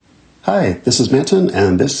Hi, this is Manton,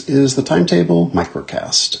 and this is the Timetable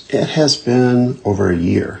Microcast. It has been over a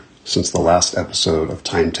year since the last episode of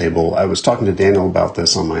Timetable. I was talking to Daniel about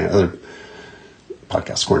this on my other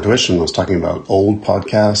podcast, Core Intuition. I was talking about old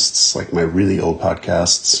podcasts, like my really old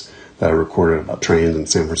podcasts that I recorded about trains in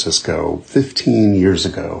San Francisco 15 years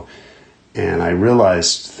ago. And I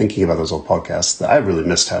realized, thinking about those old podcasts, that I really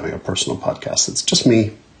missed having a personal podcast. It's just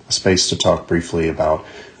me, a space to talk briefly about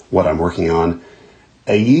what I'm working on.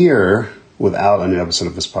 A year without a new episode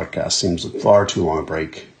of this podcast seems far too long a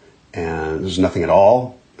break, and there's nothing at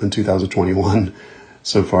all in 2021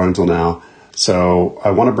 so far until now. So I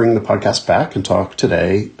want to bring the podcast back and talk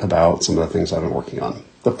today about some of the things I've been working on.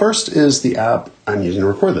 The first is the app I'm using to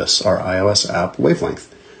record this, our iOS app,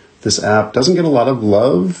 Wavelength. This app doesn't get a lot of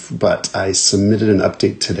love, but I submitted an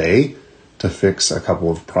update today to fix a couple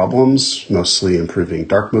of problems, mostly improving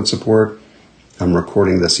dark mode support. I'm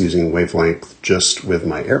recording this using Wavelength just with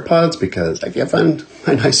my AirPods because I can't find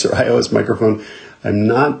my nicer iOS microphone. I'm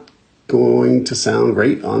not going to sound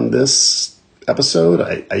great on this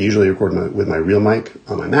episode. I usually record with my real mic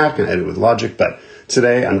on my Mac and edit with Logic, but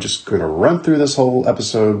today I'm just going to run through this whole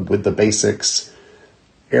episode with the basics.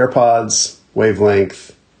 AirPods,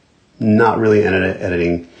 Wavelength, not really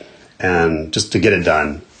editing, and just to get it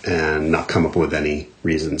done and not come up with any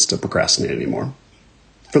reasons to procrastinate anymore.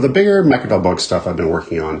 For the bigger Micro.blog stuff I've been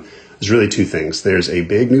working on, there's really two things. There's a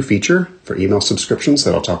big new feature for email subscriptions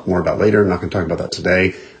that I'll talk more about later. I'm not going to talk about that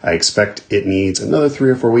today. I expect it needs another 3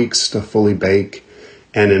 or 4 weeks to fully bake.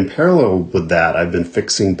 And in parallel with that, I've been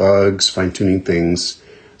fixing bugs, fine-tuning things,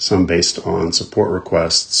 some based on support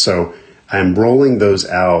requests. So I'm rolling those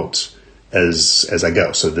out as I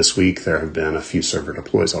go. So this week there have been a few server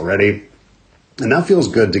deploys already. And that feels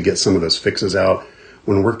good to get some of those fixes out.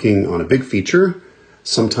 When working on a big feature,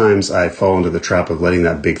 sometimes I fall into the trap of letting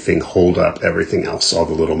that big thing hold up everything else, all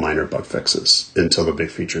the little minor bug fixes, until the big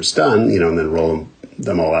feature's done, and then roll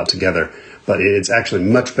them all out together. But it's actually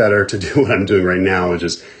much better to do what I'm doing right now, which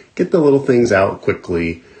is get the little things out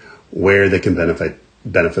quickly where they can benefit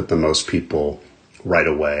the most people right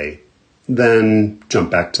away, then jump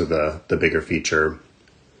back to the bigger feature.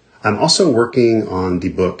 I'm also working on the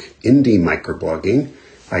book Indie Microblogging.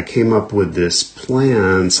 I came up with this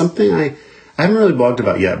plan, something I haven't really blogged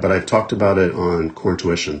about yet, but I've talked about it on Core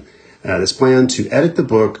Intuition. This plan to edit the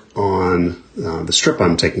book on the trip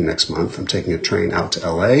I'm taking next month. I'm taking a train out to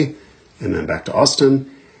LA and then back to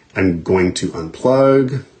Austin. I'm going to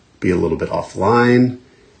unplug, be a little bit offline,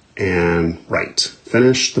 and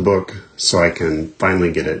finish the book so I can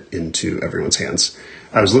finally get it into everyone's hands.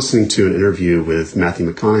 I was listening to an interview with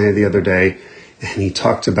Matthew McConaughey the other day, and he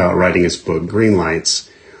talked about writing his book, Green Lights,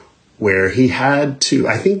 where he had to,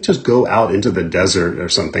 I think, just go out into the desert or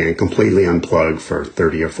something and completely unplug for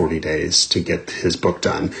 30 or 40 days to get his book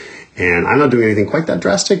done. And I'm not doing anything quite that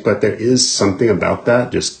drastic, but there is something about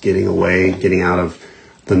that, just getting away, getting out of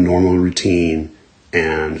the normal routine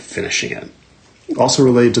and finishing it. Also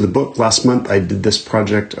related to the book, last month I did this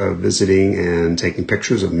project of visiting and taking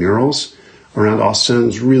pictures of murals around Austin. It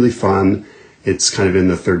was really fun. It's kind of in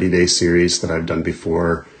the 30-day series that I've done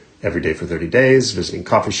before. Every day for 30 days, visiting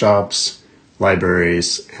coffee shops,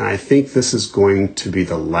 libraries. And I think this is going to be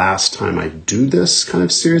the last time I do this kind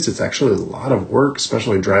of series. It's actually a lot of work,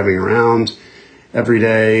 especially driving around every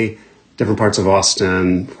day, different parts of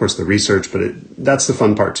Austin, of course the research, but that's the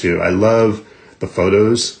fun part too. I love the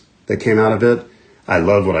photos that came out of it. I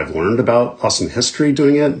love what I've learned about Austin history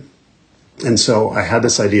doing it. And so I had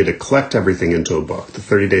this idea to collect everything into a book, the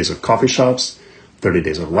 30 days of coffee shops, 30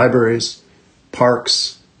 days of libraries,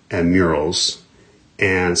 parks, and murals.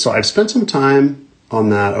 And so I've spent some time on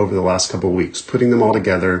that over the last couple of weeks, putting them all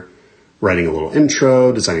together, writing a little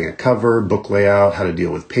intro, designing a cover, book layout, how to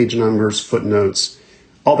deal with page numbers, footnotes,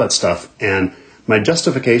 all that stuff. And my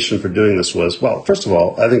justification for doing this was, well, first of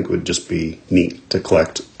all, I think it would just be neat to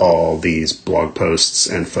collect all these blog posts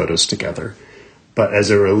and photos together. But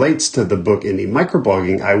as it relates to the book Indie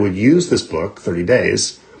Microblogging, I would use this book, 30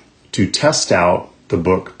 Days, to test out the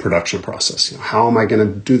book production process. How am I going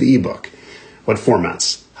to do the ebook? What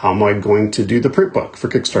formats? How am I going to do the print book for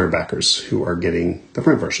Kickstarter backers who are getting the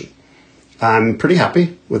print version? I'm pretty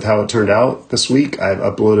happy with how it turned out this week. I've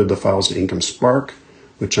uploaded the files to Inkem Spark,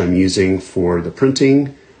 which I'm using for the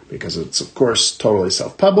printing because it's, of course, totally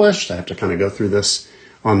self-published. I have to kind of go through this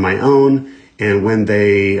on my own. And when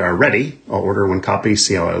they are ready, I'll order one copy,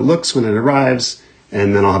 see how it looks when it arrives,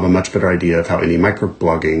 and then I'll have a much better idea of how Indie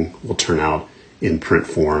Microblogging will turn out in print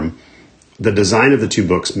form. The design of the two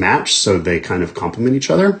books match, so they kind of complement each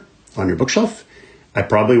other on your bookshelf. I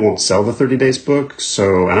probably won't sell the 30 Days book,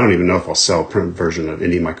 so I don't even know if I'll sell a print version of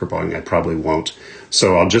Indie Microblogging. I probably won't.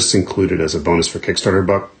 So I'll just include it as a bonus for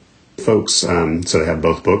Kickstarter folks, so they have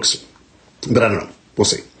both books. But I don't know. We'll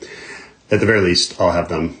see. At the very least, I'll have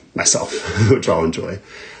them myself, which I'll enjoy.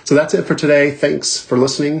 So that's it for today. Thanks for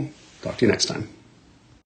listening. Talk to you next time.